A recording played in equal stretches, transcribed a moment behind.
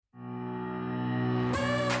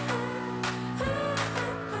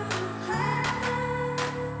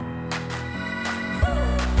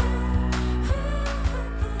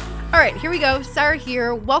right, here we go. Sarah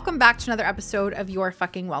here. Welcome back to another episode of You're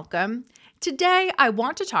Fucking Welcome. Today, I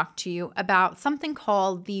want to talk to you about something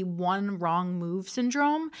called the one wrong move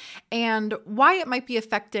syndrome and why it might be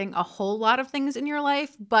affecting a whole lot of things in your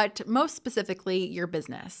life, but most specifically, your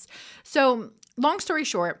business. So, long story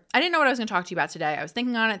short, I didn't know what I was going to talk to you about today. I was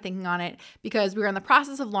thinking on it because we were in the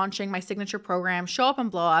process of launching my signature program, Show Up and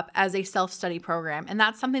Blow Up, as a self-study program. And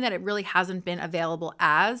that's something that it really hasn't been available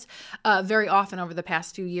as very often over the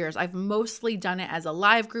past few years. I've mostly done it as a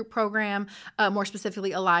live group program, more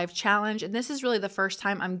specifically a live challenge. And this is really the first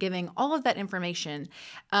time I'm giving all of that information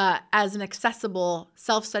as an accessible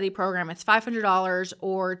self-study program. It's $500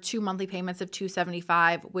 or 2 monthly payments of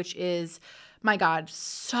 $275, which is, my God,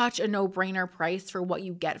 such a no-brainer price for what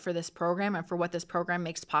you get for this program and for what this program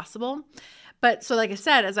makes possible. But so like I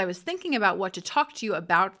said, as I was thinking about what to talk to you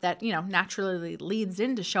about that, naturally leads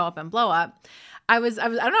into Show Up and Blow Up, I was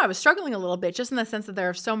struggling a little bit just in the sense that there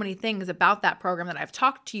are so many things about that program that I've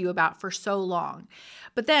talked to you about for so long.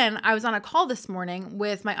 But then I was on a call this morning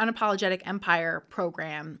with my Unapologetic Empire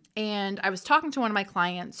program, and I was talking to one of my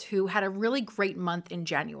clients who had a really great month in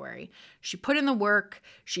January. She put in the work,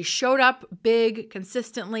 she showed up big,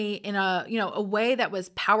 consistently in a way that was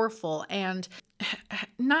powerful. And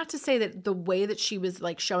not to say that the way that she was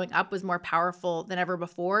like showing up was more powerful than ever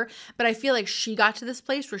before, but I feel like she got to this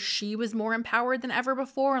place where she was more empowered than ever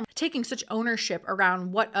before and taking such ownership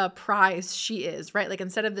around what a prize she is, right? Like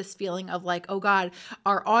instead of this feeling of like, oh God,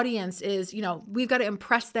 our audience is, we've got to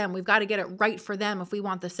impress them. We've got to get it right for them if we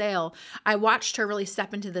want the sale. I watched her really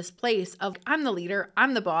step into this place of I'm the leader,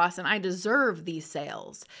 I'm the boss, and I deserve these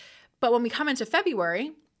sales. But when we come into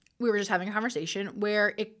February, we were just having a conversation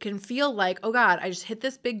where it can feel like, oh God, I just hit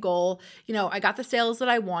this big goal. I got the sales that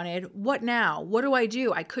I wanted. What now? What do I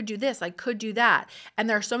do? I could do this. I could do that. And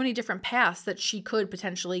there are so many different paths that she could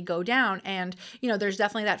potentially go down. And, there's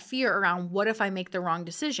definitely that fear around what if I make the wrong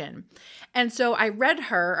decision? And so I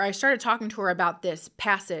started talking to her about this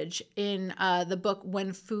passage in the book,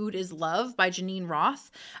 When Food is Love by Janine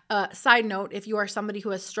Roth. Side note, if you are somebody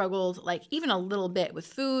who has struggled like even a little bit with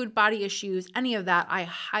food, body issues, any of that, I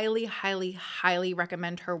highly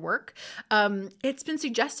recommend her work. It's been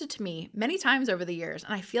suggested to me many times over the years,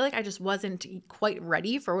 and I feel like I just wasn't quite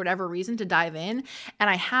ready for whatever reason to dive in. And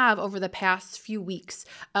I have over the past few weeks.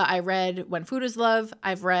 I read When Food is Love.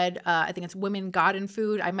 I've read, I think it's Women, God, and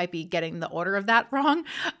Food. I might be getting the order of that wrong.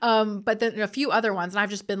 But then a few other ones, and I've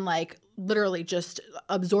just been like, literally just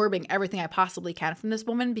absorbing everything I possibly can from this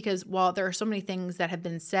woman, because while there are so many things that have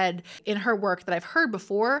been said in her work that I've heard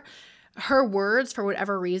before, her words, for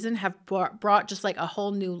whatever reason, have brought just like a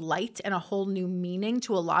whole new light and a whole new meaning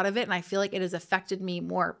to a lot of it. And I feel like it has affected me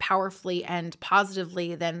more powerfully and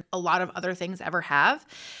positively than a lot of other things ever have.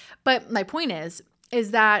 But my point is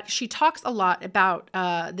that she talks a lot about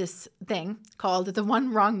this thing called the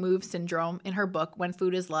one wrong move syndrome in her book, When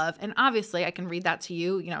Food is Love. And obviously I can read that to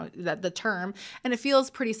you, that the term, and it feels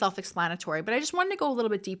pretty self-explanatory, but I just wanted to go a little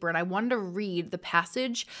bit deeper, and I wanted to read the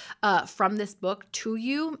passage from this book to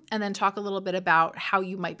you and then talk a little bit about how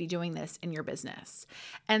you might be doing this in your business.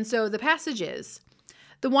 And so the passage is,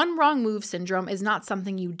 the one wrong move syndrome is not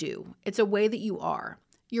something you do. It's a way that you are.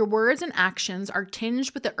 Your words and actions are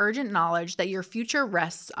tinged with the urgent knowledge that your future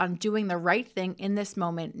rests on doing the right thing in this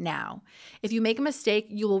moment now. If you make a mistake,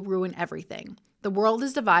 you will ruin everything. The world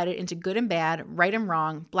is divided into good and bad, right and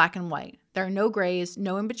wrong, black and white. There are no grays,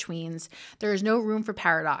 no in-betweens. There is no room for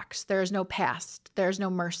paradox. There is no past. There is no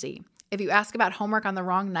mercy. If you ask about homework on the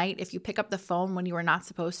wrong night, if you pick up the phone when you are not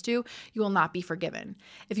supposed to, you will not be forgiven.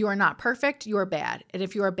 If you are not perfect, you are bad. And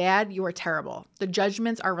if you are bad, you are terrible. The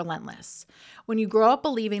judgments are relentless. When you grow up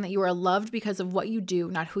believing that you are loved because of what you do,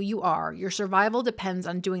 not who you are, your survival depends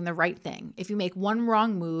on doing the right thing. If you make one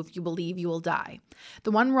wrong move, you believe you will die.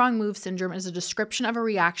 The one wrong move syndrome is a description of a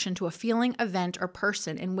reaction to a feeling, event, or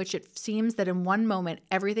person in which it seems that in one moment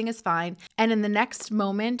everything is fine, and in the next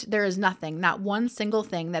moment there is nothing, not one single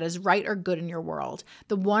thing that is right or good in your world.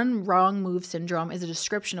 The one wrong move syndrome is a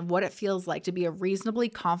description of what it feels like to be a reasonably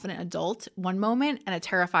confident adult one moment and a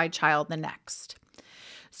terrified child the next.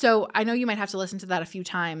 So I know you might have to listen to that a few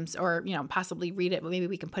times or, possibly read it, but maybe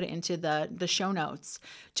we can put it into the show notes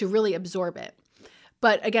to really absorb it.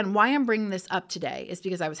 But again, why I'm bringing this up today is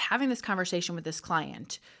because I was having this conversation with this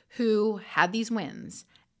client who had these wins,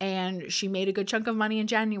 and she made a good chunk of money in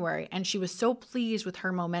January, and she was so pleased with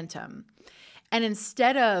her momentum. And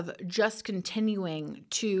instead of just continuing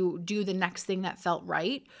to do the next thing that felt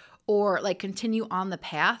right or like continue on the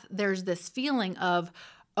path, there's this feeling of,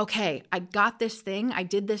 okay, I got this thing, I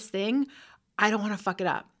did this thing, I don't want to fuck it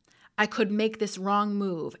up. I could make this wrong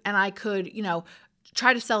move, and I could,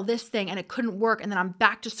 try to sell this thing and it couldn't work. And then I'm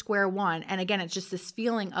back to square one. And again, it's just this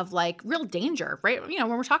feeling of like real danger, right? When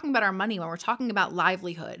we're talking about our money, when we're talking about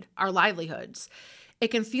our livelihoods, it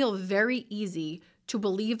can feel very easy to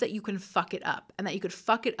believe that you can fuck it up and that you could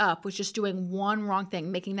fuck it up with just doing one wrong thing,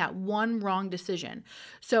 making that one wrong decision.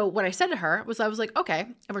 So what I said to her was, I was like, okay,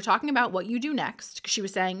 if we're talking about what you do next, because she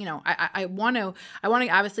was saying, I want to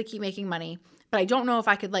obviously keep making money, but I don't know if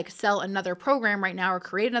I could like sell another program right now or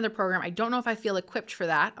create another program. I don't know if I feel equipped for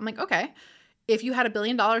that. I'm like, okay, if you had $1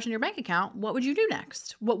 billion in your bank account, what would you do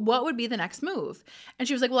next? What would be the next move? And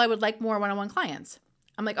she was like, well, I would like more one-on-one clients.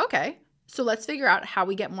 I'm like, okay, so let's figure out how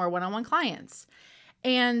we get more one-on-one clients.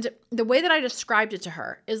 And the way that I described it to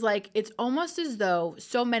her is like, it's almost as though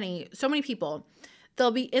so many people, they'll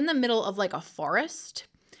be in the middle of like a forest,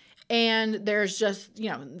 and there's just,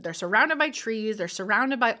 they're surrounded by trees. They're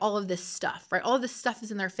surrounded by all of this stuff, right? All of this stuff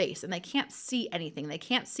is in their face and they can't see anything. They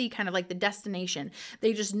can't see kind of like the destination.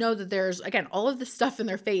 They just know that there's, again, all of this stuff in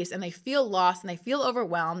their face, and they feel lost and they feel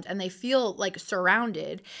overwhelmed and they feel like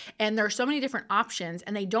surrounded. And there are so many different options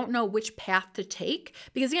and they don't know which path to take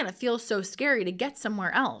because, again, it feels so scary to get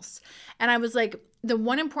somewhere else. And I was like, the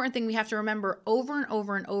one important thing we have to remember over and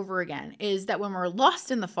over and over again is that when we're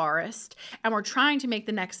lost in the forest and we're trying to make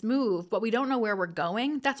the next move, but we don't know where we're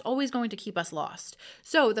going, that's always going to keep us lost.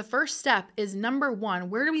 So the first step is, number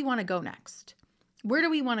one, where do we want to go next? Where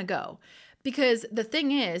do we want to go? Because the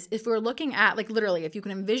thing is, if we're looking at, like, literally, if you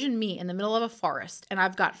can envision me in the middle of a forest and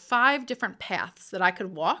I've got 5 different paths that I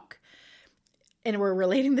could walk, and we're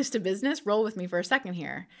relating this to business, roll with me for a second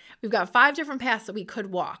here. We've got 5 different paths that we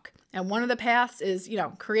could walk. And one of the paths is,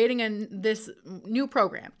 creating this new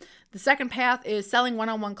program. The second path is selling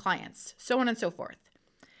one-on-one clients, so on and so forth.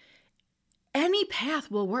 Any path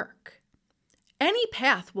will work. Any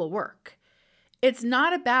path will work. It's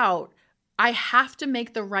not about, I have to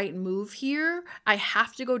make the right move here, I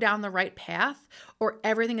have to go down the right path, or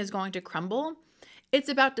everything is going to crumble. It's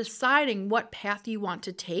about deciding what path you want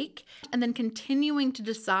to take and then continuing to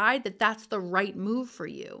decide that that's the right move for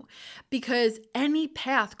you, because any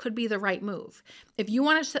path could be the right move. If you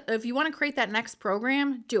want to create that next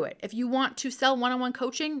program, do it. If you want to sell one-on-one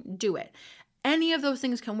coaching, do it. Any of those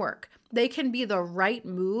things can work. They can be the right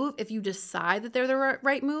move if you decide that they're the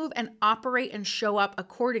right move and operate and show up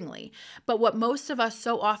accordingly. But what most of us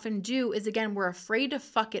so often do is, again, we're afraid to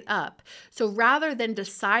fuck it up. So rather than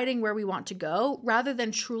deciding where we want to go, rather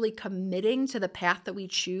than truly committing to the path that we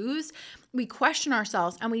choose, we question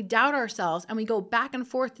ourselves and we doubt ourselves and we go back and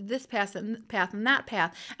forth to this path and that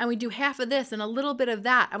path, and we do half of this and a little bit of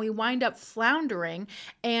that, and we wind up floundering.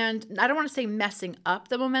 And I don't want to say messing up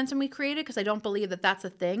the momentum we created, because I don't believe that that's a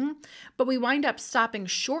thing, but we wind up stopping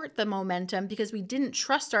short the momentum because we didn't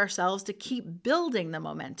trust ourselves to keep building the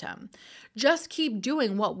momentum. Just keep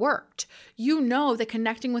doing what worked. You know that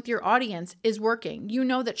connecting with your audience is working. You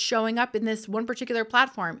know that showing up in this one particular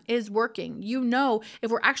platform is working. You know, if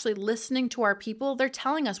we're actually listening to our people, they're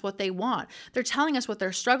telling us what they want. They're telling us what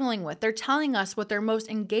they're struggling with. They're telling us what they're most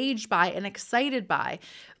engaged by and excited by.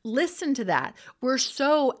 Listen to that. We're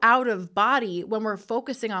so out of body when we're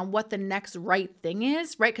focusing on what the next right thing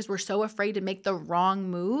is, right? Because we're so afraid to make the wrong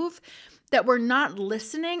move, that we're not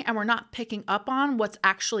listening and we're not picking up on what's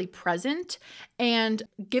actually present and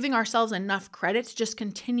giving ourselves enough credit to just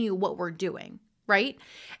continue what we're doing, right?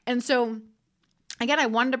 And so, again, I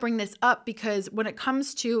wanted to bring this up because when it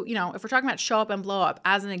comes to, if we're talking about Show Up and Blow Up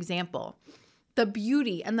as an example, the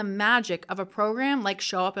beauty and the magic of a program like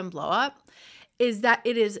Show Up and Blow Up is that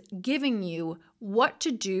it is giving you what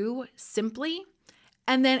to do simply,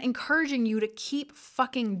 and then encouraging you to keep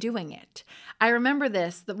fucking doing it. I remember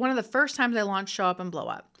this, that one of the first times I launched Show Up and Blow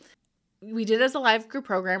Up, we did it as a live group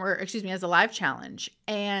program, as a live challenge.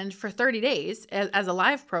 And for 30 days as a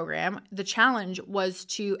live program, the challenge was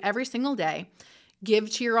to every single day give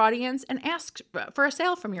to your audience and ask for a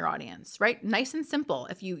sale from your audience, right? Nice and simple.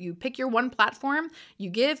 If you pick your one platform, you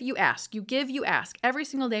give, you ask, you give, you ask every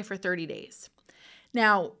single day for 30 days.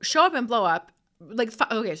 Now, Show Up and Blow Up,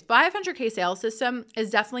 500K sales system is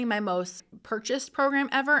definitely my most purchased program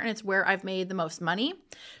ever, and it's where I've made the most money.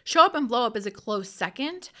 Show Up and Blow Up is a close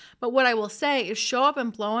second, but what I will say is Show Up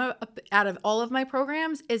and Blow Up out of all of my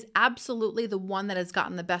programs is absolutely the one that has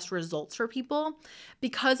gotten the best results for people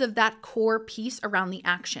because of that core piece around the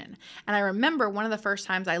action. And I remember one of the first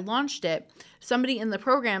times I launched it, somebody in the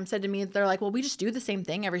program said to me, they're like, well, we just do the same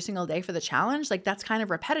thing every single day for the challenge. Like, that's kind of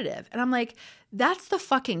repetitive. And I'm like, that's the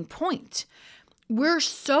fucking point. We're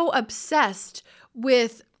so obsessed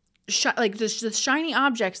with like the shiny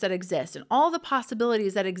objects that exist and all the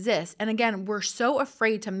possibilities that exist. And again, we're so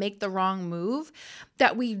afraid to make the wrong move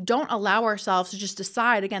that we don't allow ourselves to just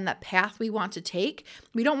decide, again, that path we want to take.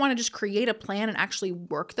 We don't want to just create a plan and actually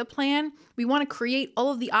work the plan. We want to create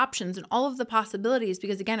all of the options and all of the possibilities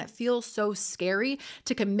because, again, it feels so scary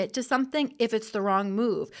to commit to something if it's the wrong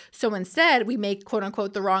move. So instead, we make, quote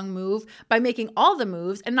unquote, the wrong move by making all the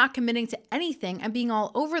moves and not committing to anything and being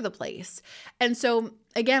all over the place. And so,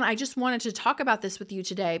 again, I just wanted to talk about this with you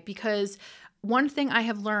today because one thing I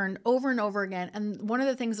have learned over and over again, and one of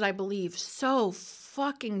the things that I believe so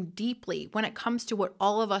fucking deeply when it comes to what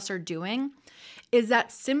all of us are doing, is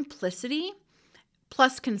that simplicity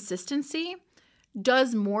plus consistency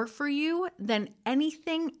does more for you than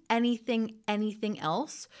anything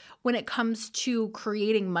else when it comes to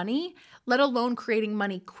creating money, let alone creating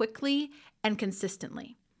money quickly and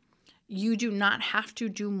consistently. You do not have to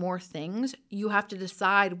do more things. You have to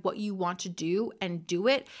decide what you want to do and do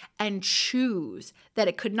it and choose that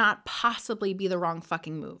it could not possibly be the wrong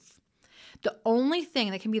fucking move. The only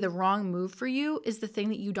thing that can be the wrong move for you is the thing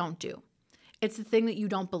that you don't do. It's the thing that you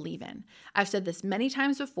don't believe in. I've said this many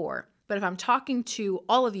times before, but if I'm talking to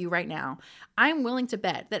all of you right now, I'm willing to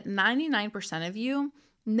bet that 99% of you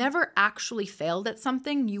never actually failed at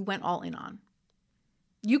something you went all in on.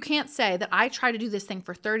 You can't say that I tried to do this thing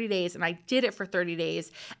for 30 days and I did it for 30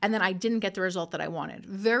 days and then I didn't get the result that I wanted.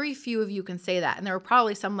 Very few of you can say that. And there are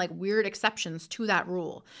probably some like weird exceptions to that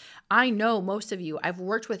rule. I know most of you, I've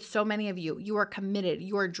worked with so many of you. You are committed,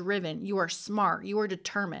 you are driven, you are smart, you are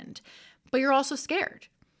determined, but you're also scared.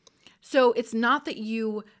 So it's not that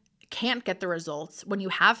you can't get the results when you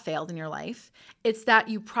have failed in your life. It's that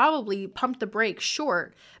you probably pumped the brakes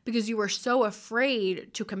short because you were so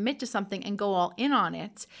afraid to commit to something and go all in on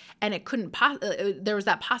it. And it couldn't, there was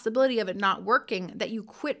that possibility of it not working that you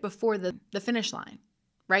quit before the finish line,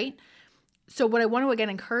 right? So what I want to, again,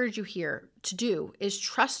 encourage you here to do is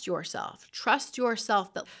trust yourself. Trust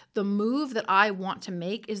yourself that the move that I want to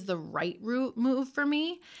make is the right move for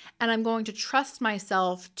me. And I'm going to trust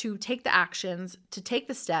myself to take the actions, to take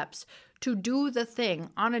the steps, to do the thing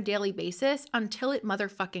on a daily basis until it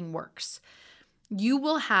motherfucking works. You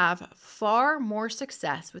will have far more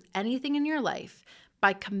success with anything in your life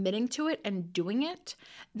by committing to it and doing it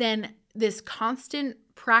than this constant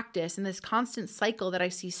practice and this constant cycle that I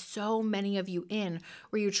see so many of you in,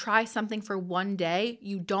 where you try something for one day,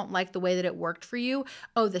 you don't like the way that it worked for you.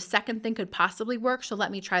 Oh, the second thing could possibly work, so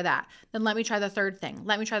let me try that. Then let me try the third thing.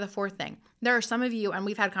 Let me try the fourth thing. There are some of you, and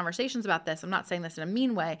we've had conversations about this, I'm not saying this in a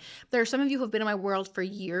mean way, there are some of you who have been in my world for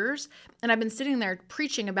years, and I've been sitting there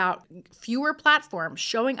preaching about fewer platforms,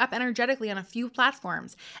 showing up energetically on a few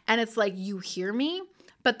platforms, and it's like, you hear me,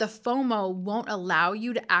 but the FOMO won't allow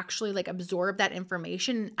you to actually like absorb that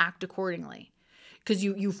information and act accordingly. Because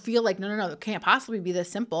you feel like, no, it can't possibly be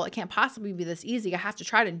this simple. It can't possibly be this easy. I have to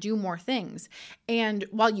try to do more things. And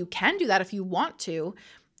while you can do that if you want to,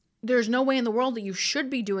 there's no way in the world that you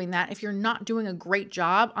should be doing that if you're not doing a great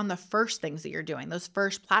job on the first things that you're doing, those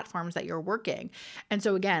first platforms that you're working. And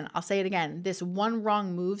so again, I'll say it again, this one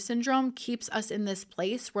wrong move syndrome keeps us in this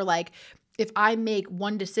place where like, if I make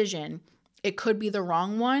one decision, it could be the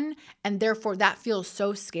wrong one. And therefore that feels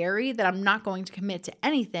so scary that I'm not going to commit to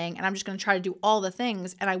anything. And I'm just going to try to do all the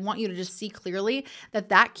things. And I want you to just see clearly that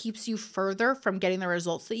that keeps you further from getting the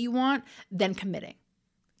results that you want than committing.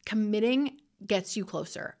 Committing gets you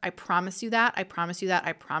closer. I promise you that. I promise you that.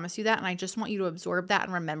 I promise you that. And I just want you to absorb that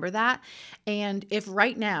and remember that. And if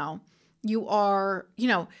right now you are,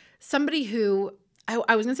 somebody who,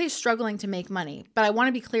 I was going to say struggling to make money, but I want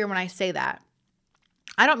to be clear when I say that.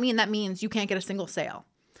 I don't mean that means you can't get a single sale.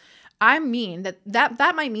 I mean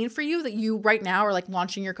that might mean for you that you right now are like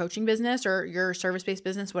launching your coaching business or your service-based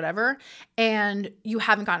business, whatever, and you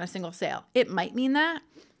haven't gotten a single sale. It might mean that,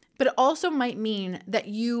 but it also might mean that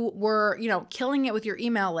you were, killing it with your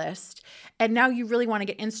email list and now you really want to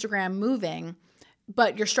get Instagram moving,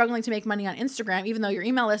 but you're struggling to make money on Instagram, even though your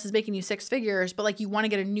email list is making you six figures, but like you want to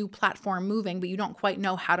get a new platform moving, but you don't quite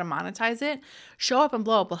know how to monetize it. Show Up and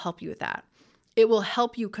Blow Up will help you with that. It will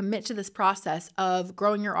help you commit to this process of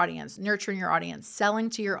growing your audience, nurturing your audience, selling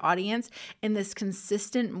to your audience in this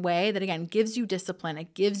consistent way that, again, gives you discipline.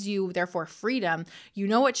 It gives you, therefore, freedom. You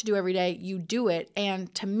know what to do every day. You do it.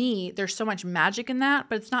 And to me, there's so much magic in that,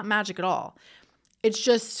 but it's not magic at all. It's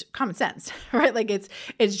just common sense, right? Like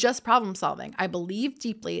it's just problem solving. I believe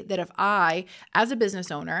deeply that if I, as a business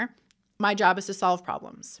owner, my job is to solve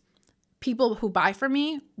problems. People who buy from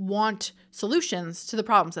me want solutions to the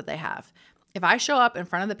problems that they have. If I show up in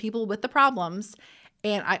front of the people with the problems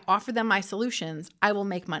and I offer them my solutions, I will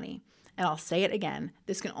make money. And I'll say it again,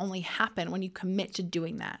 this can only happen when you commit to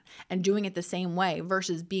doing that and doing it the same way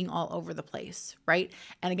versus being all over the place, right?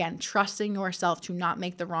 And again, trusting yourself to not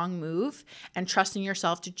make the wrong move and trusting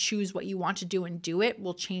yourself to choose what you want to do and do it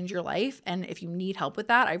will change your life. And if you need help with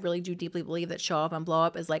that, I really do deeply believe that Show Up and Blow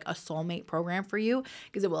Up is like a soulmate program for you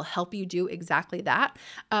because it will help you do exactly that.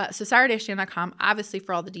 So SarahDashdan.com, obviously,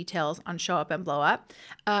 for all the details on Show Up and Blow Up.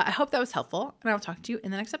 I hope that was helpful, and I will talk to you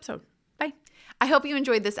in the next episode. Bye. I hope you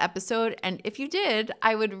enjoyed this episode, and if you did,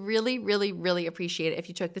 I would really, really, really appreciate it if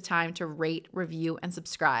you took the time to rate, review, and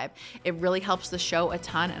subscribe. It really helps the show a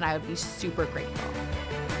ton, and I would be super grateful.